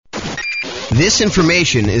This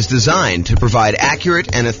information is designed to provide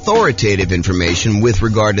accurate and authoritative information with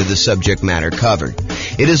regard to the subject matter covered.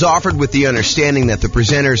 It is offered with the understanding that the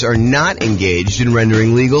presenters are not engaged in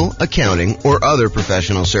rendering legal, accounting, or other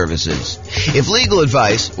professional services. If legal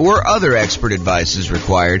advice or other expert advice is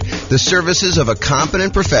required, the services of a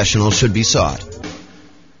competent professional should be sought.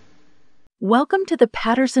 Welcome to the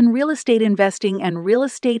Patterson Real Estate Investing and Real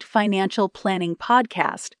Estate Financial Planning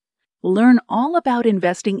Podcast. Learn all about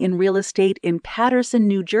investing in real estate in Patterson,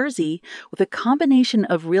 New Jersey, with a combination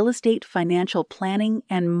of real estate financial planning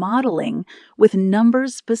and modeling with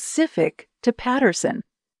numbers specific to Patterson,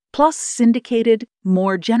 plus syndicated,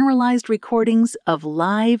 more generalized recordings of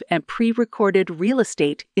live and pre-recorded real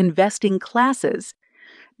estate investing classes,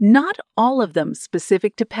 not all of them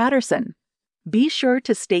specific to Patterson. Be sure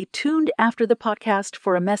to stay tuned after the podcast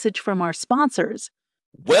for a message from our sponsors.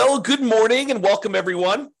 Well, good morning and welcome,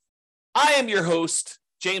 everyone. I am your host,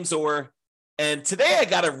 James Orr, and today I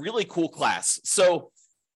got a really cool class. So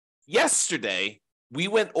yesterday, we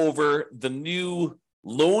went over the new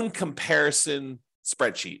loan comparison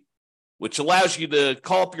spreadsheet, which allows you to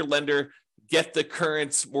call up your lender, get the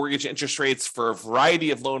current mortgage interest rates for a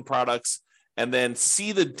variety of loan products, and then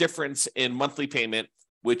see the difference in monthly payment,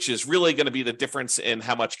 which is really going to be the difference in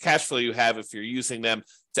how much cash flow you have if you're using them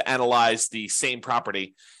to analyze the same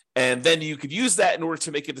property. And then you could use that in order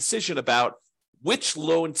to make a decision about which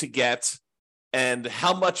loan to get and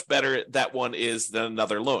how much better that one is than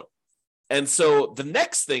another loan. And so the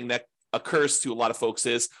next thing that occurs to a lot of folks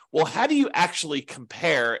is, well, how do you actually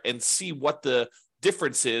compare and see what the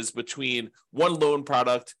difference is between one loan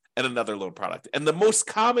product and another loan product? And the most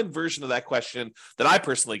common version of that question that I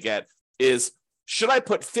personally get is, should I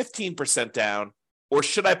put 15% down or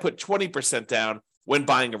should I put 20% down when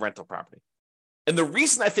buying a rental property? And the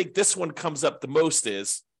reason I think this one comes up the most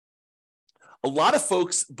is a lot of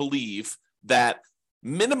folks believe that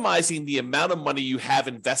minimizing the amount of money you have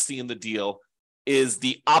investing in the deal is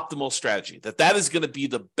the optimal strategy, that is going to be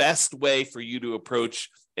the best way for you to approach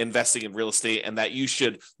investing in real estate, and that you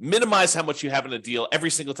should minimize how much you have in a deal every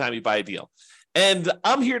single time you buy a deal. And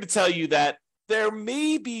I'm here to tell you that there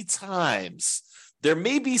may be times, there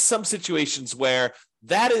may be some situations where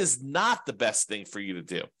that is not the best thing for you to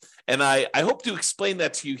do. And I hope to explain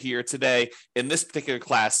that to you here today in this particular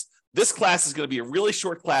class. This class is going to be a really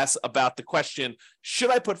short class about the question, should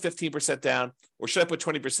I put 15% down or should I put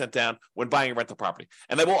 20% down when buying a rental property?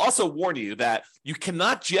 And I will also warn you that you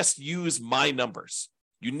cannot just use my numbers.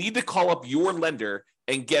 You need to call up your lender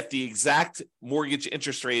and get the exact mortgage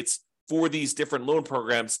interest rates for these different loan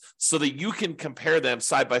programs so that you can compare them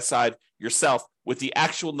side by side yourself with the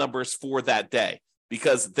actual numbers for that day,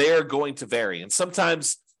 because they are going to vary. And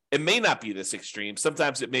sometimes it may not be this extreme.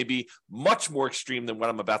 Sometimes it may be much more extreme than what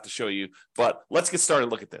I'm about to show you, but let's get started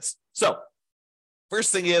and look at this. So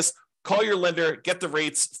first thing is, call your lender, get the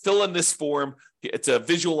rates, fill in this form. It's a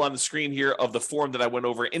visual on the screen here of the form that I went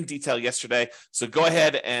over in detail yesterday. So go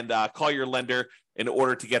ahead and call your lender in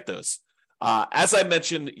order to get those. As I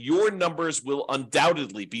mentioned, your numbers will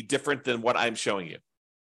undoubtedly be different than what I'm showing you.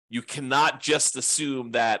 You cannot just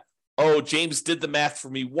assume that, oh, James did the math for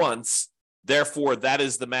me once, therefore that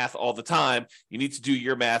is the math all the time. You need to do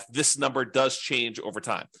your math. This number does change over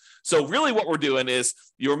time. So really what we're doing is,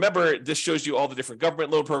 you remember this shows you all the different government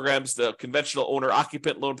loan programs, the conventional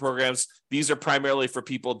owner-occupant loan programs. These are primarily for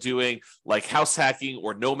people doing like house hacking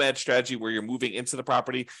or nomad strategy where you're moving into the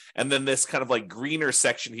property. And then this kind of like greener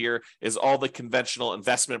section here is all the conventional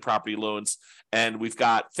investment property loans. And we've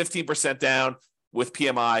got 15% down with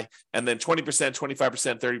PMI, and then 20%,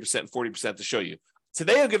 25%, 30%, and 40% to show you.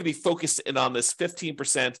 Today, I'm going to be focused in on this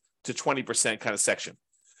 15% to 20% kind of section.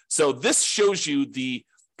 So this shows you the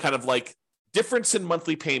kind of like difference in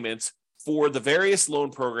monthly payments for the various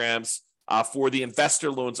loan programs for the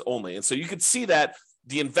investor loans only. And so you can see that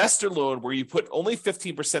the investor loan where you put only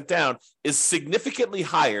 15% down is significantly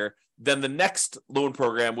higher than the next loan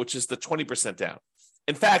program, which is the 20% down.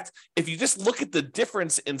 In fact, if you just look at the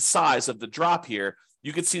difference in size of the drop here,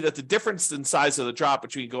 you can see that the difference in size of the drop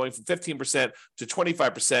between going from 15% to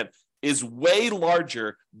 25% is way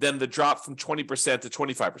larger than the drop from 20% to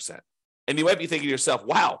 25%. And you might be thinking to yourself,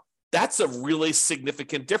 wow, that's a really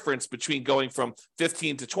significant difference between going from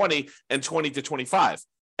 15 to 20 and 20 to 25.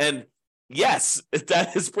 And yes,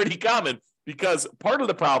 that is pretty common, because part of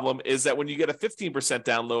the problem is that when you get a 15%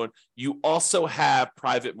 down loan, you also have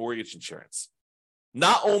private mortgage insurance.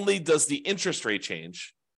 Not only does the interest rate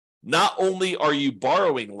change, not only are you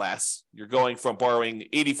borrowing less, you're going from borrowing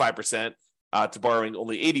 85% to borrowing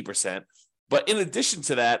only 80%, but in addition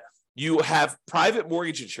to that, you have private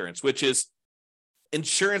mortgage insurance, which is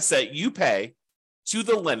insurance that you pay to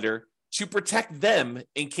the lender to protect them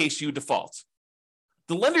in case you default.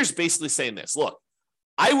 The lender's basically saying this, look,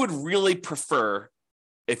 I would really prefer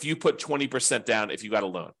if you put 20% down if you got a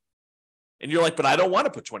loan. And you're like, but I don't want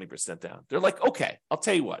to put 20% down. They're like, okay, I'll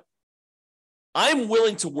tell you what. I'm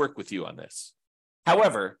willing to work with you on this.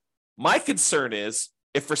 However, my concern is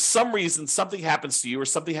if for some reason something happens to you or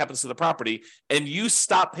something happens to the property and you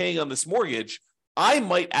stop paying on this mortgage, I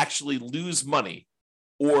might actually lose money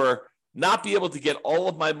or not be able to get all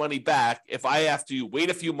of my money back if I have to wait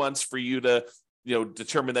a few months for you to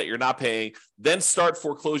determine that you're not paying, then start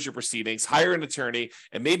foreclosure proceedings, hire an attorney,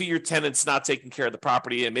 and maybe your tenant's not taking care of the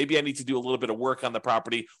property, and maybe I need to do a little bit of work on the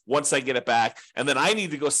property once I get it back, and then I need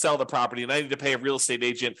to go sell the property, and I need to pay a real estate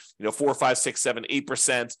agent, 4, 5, 6, 7,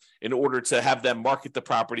 8% in order to have them market the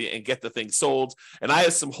property and get the thing sold. And I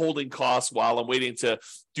have some holding costs while I'm waiting to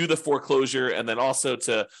do the foreclosure, and then also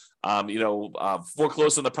to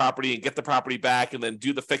foreclose on the property and get the property back and then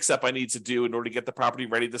do the fix up I need to do in order to get the property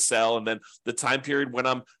ready to sell. And then the time period when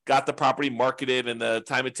I'm got the property marketed and the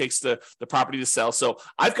time it takes the property to sell. So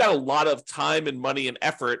I've got a lot of time and money and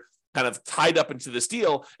effort kind of tied up into this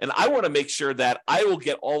deal. And I want to make sure that I will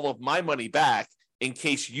get all of my money back in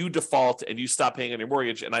case you default and you stop paying on your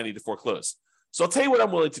mortgage and I need to foreclose. So I'll tell you what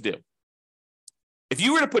I'm willing to do. If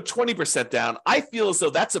you were to put 20% down, I feel as though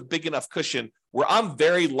that's a big enough cushion where I'm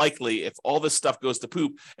very likely, if all this stuff goes to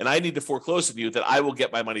poop and I need to foreclose on you, that I will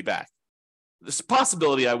get my money back. There's a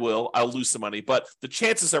possibility I'll lose some money, but the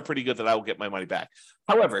chances are pretty good that I will get my money back.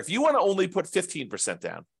 However, if you want to only put 15%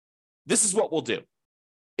 down, this is what we'll do.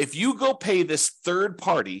 If you go pay this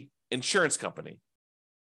third-party insurance company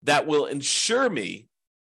that will insure me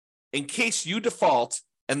in case you default,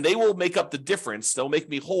 and they will make up the difference, they'll make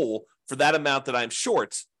me whole for that amount that I'm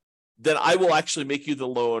short, then I will actually make you the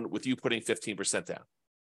loan with you putting 15% down.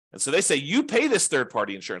 And so they say, you pay this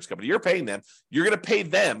third-party insurance company, you're paying them, you're going to pay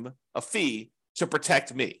them a fee to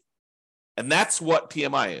protect me. And that's what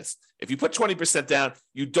PMI is. If you put 20% down,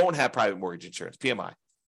 you don't have private mortgage insurance, PMI.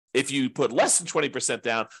 If you put less than 20%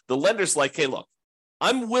 down, the lender's like, hey, look,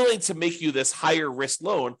 I'm willing to make you this higher risk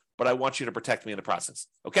loan, but I want you to protect me in the process,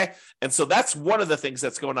 okay? And so that's one of the things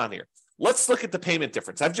that's going on here. Let's look at the payment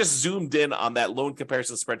difference. I've just zoomed in on that loan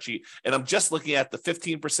comparison spreadsheet, and I'm just looking at the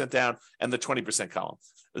 15% down and the 20% column.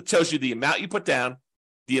 It tells you the amount you put down,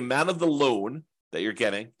 the amount of the loan that you're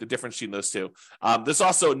getting, the difference between those two. There's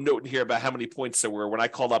also a note in here about how many points there were. When I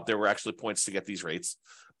called up, there were actually points to get these rates.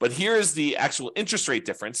 But here is the actual interest rate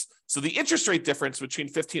difference. So the interest rate difference between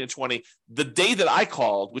 15 and 20, the day that I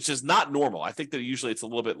called, which is not normal. I think that usually it's a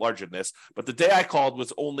little bit larger than this, but the day I called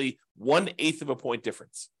was only 1/8 of a point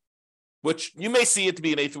difference, which you may see it to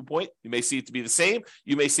be 1/8 of a point. You may see it to be the same.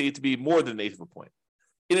 You may see it to be more than 1/8 of a point.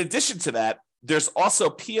 In addition to that, there's also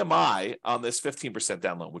PMI on this 15%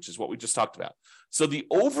 down loan, which is what we just talked about. So the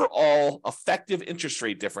overall effective interest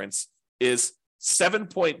rate difference is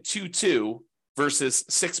 7.22 versus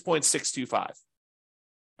 6.625.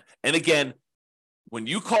 And again, when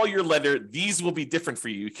you call your lender, these will be different for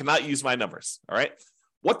you. You cannot use my numbers, all right?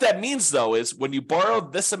 What that means, though, is when you borrow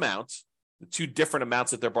this amount, the two different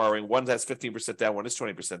amounts that they're borrowing, one has 15% down, one is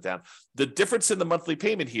 20% down, the difference in the monthly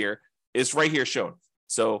payment here is right here shown.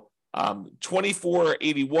 So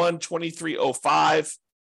 $24.81, $23.05.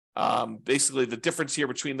 Basically, the difference here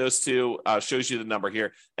between those two shows you the number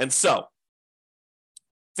here. And so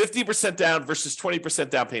 50% down versus 20%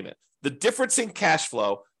 down payment. The difference in cash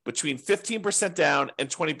flow between 15% down and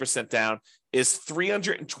 20% down is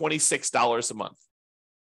 $326 a month.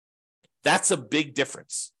 That's a big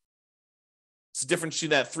difference. It's a difference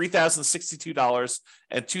between that $3,062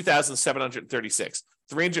 and $2,736,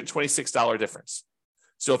 $326 difference.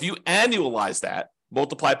 So if you annualize that,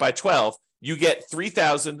 multiply it by 12, you get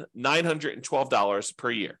 $3,912 per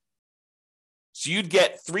year. So you'd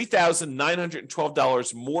get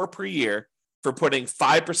 $3,912 more per year for putting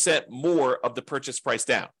 5% more of the purchase price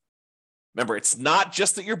down. Remember, it's not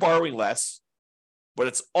just that you're borrowing less, but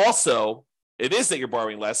it is that you're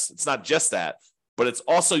borrowing less. It's not just that, but it's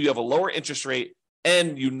also you have a lower interest rate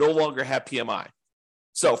and you no longer have PMI.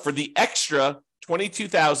 So for the extra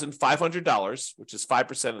 $22,500, which is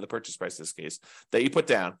 5% of the purchase price in this case, that you put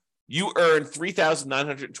down, you earn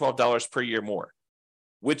 $3,912 per year more,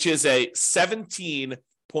 which is a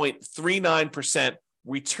 17.39%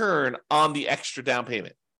 return on the extra down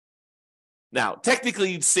payment. Now,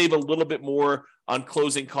 technically, you'd save a little bit more on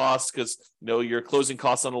closing costs because your closing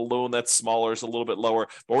costs on a loan that's smaller is a little bit lower,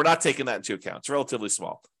 but we're not taking that into account. It's relatively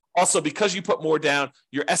small. Also, because you put more down,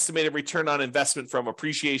 your estimated return on investment from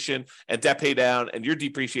appreciation and debt pay down and your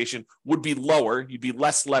depreciation would be lower. You'd be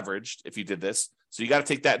less leveraged if you did this. So you got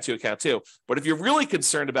to take that into account too. But if you're really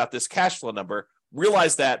concerned about this cash flow number,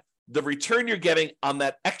 realize that the return you're getting on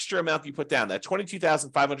that extra amount you put down, that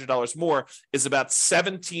 $22,500 more, is about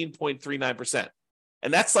 17.39%.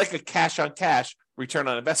 And that's like a cash on cash return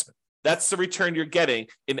on investment. That's the return you're getting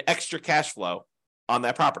in extra cash flow on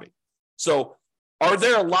that property. So are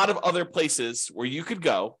there a lot of other places where you could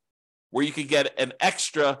go where you could get an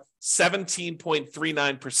extra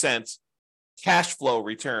 17.39% cash flow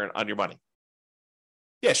return on your money?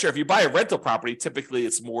 Yeah, sure. If you buy a rental property, typically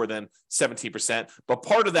it's more than 17%, but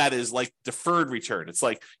part of that is like deferred return. It's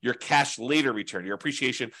like your cash later return, your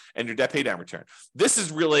appreciation and your debt pay down return. This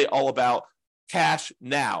is really all about cash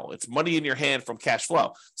now. It's money in your hand from cash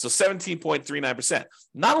flow. So 17.39%.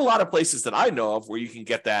 Not a lot of places that I know of where you can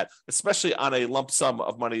get that, especially on a lump sum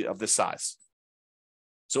of money of this size.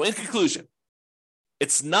 So in conclusion,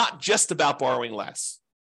 it's not just about borrowing less.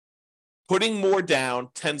 Putting more down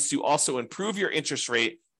tends to also improve your interest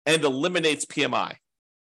rate and eliminates PMI.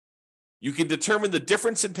 You can determine the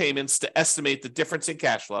difference in payments to estimate the difference in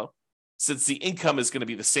cash flow, since the income is going to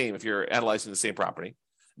be the same if you're analyzing the same property.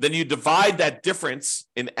 Then you divide that difference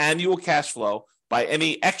in annual cash flow by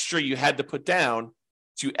any extra you had to put down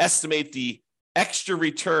to estimate the extra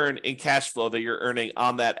return in cash flow that you're earning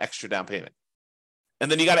on that extra down payment. And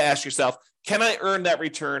then you got to ask yourself, can I earn that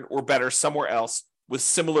return or better somewhere else with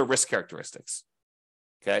similar risk characteristics?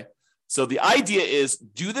 Okay. So the idea is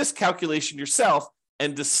do this calculation yourself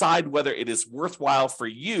and decide whether it is worthwhile for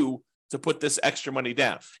you to put this extra money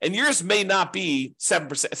down. And yours may not be 7%,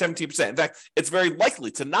 17%. In fact, it's very likely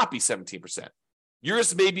to not be 17%.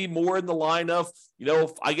 Yours may be more in the line of,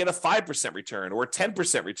 if I get a 5% return or a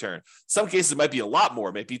 10% return. Some cases it might be a lot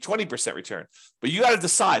more, maybe 20% return. But you got to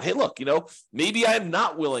decide, hey, look, maybe I'm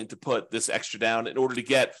not willing to put this extra down in order to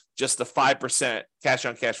get just a 5% cash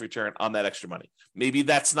on cash return on that extra money. Maybe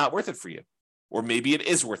that's not worth it for you. Or maybe it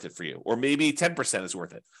is worth it for you. Or maybe 10% is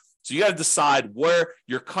worth it. So you got to decide where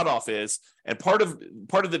your cutoff is. And part of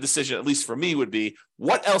the decision, at least for me, would be,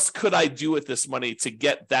 what else could I do with this money to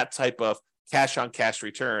get that type of cash on cash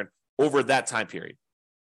return over that time period?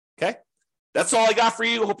 Okay. That's all I got for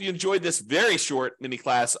you. Hope you enjoyed this very short mini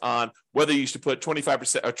class on whether you should put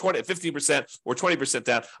 25% or 15% or 20%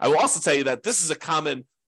 down. I will also tell you that this is a common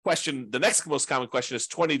question. The next most common question is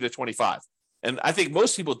 20 to 25. And I think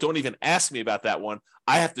most people don't even ask me about that one.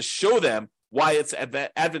 I have to show them why it's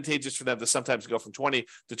advantageous for them to sometimes go from 20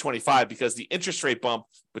 to 25, because the interest rate bump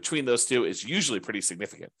between those two is usually pretty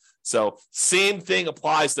significant. So same thing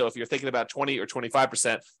applies, though, if you're thinking about 20 or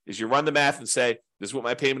 25%, is you run the math and say, this is what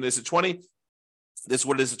my payment is at 20, this is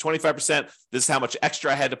what it is at 25%, this is how much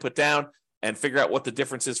extra I had to put down, and figure out what the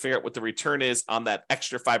difference is, figure out what the return is on that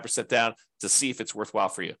extra 5% down to see if it's worthwhile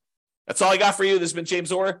for you. That's all I got for you. This has been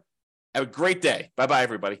James Orr. Have a great day. Bye-bye,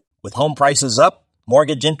 everybody. With home prices up,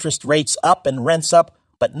 mortgage interest rates up, and rents up,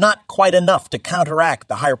 but not quite enough to counteract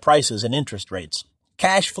the higher prices and interest rates.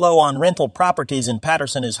 Cash flow on rental properties in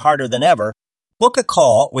Patterson is harder than ever. Book a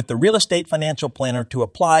call with the Real Estate Financial Planner to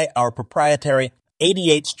apply our proprietary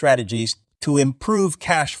 88 strategies to improve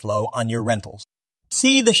cash flow on your rentals.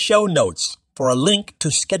 See the show notes for a link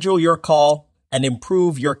to schedule your call and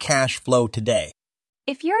improve your cash flow today.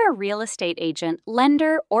 If you're a real estate agent,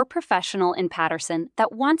 lender, or professional in Patterson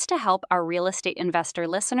that wants to help our real estate investor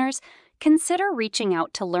listeners, consider reaching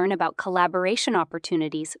out to learn about collaboration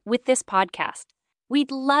opportunities with this podcast. We'd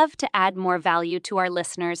love to add more value to our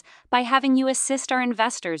listeners by having you assist our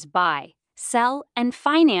investors buy, sell, and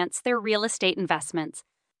finance their real estate investments.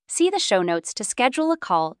 See the show notes to schedule a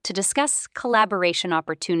call to discuss collaboration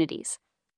opportunities.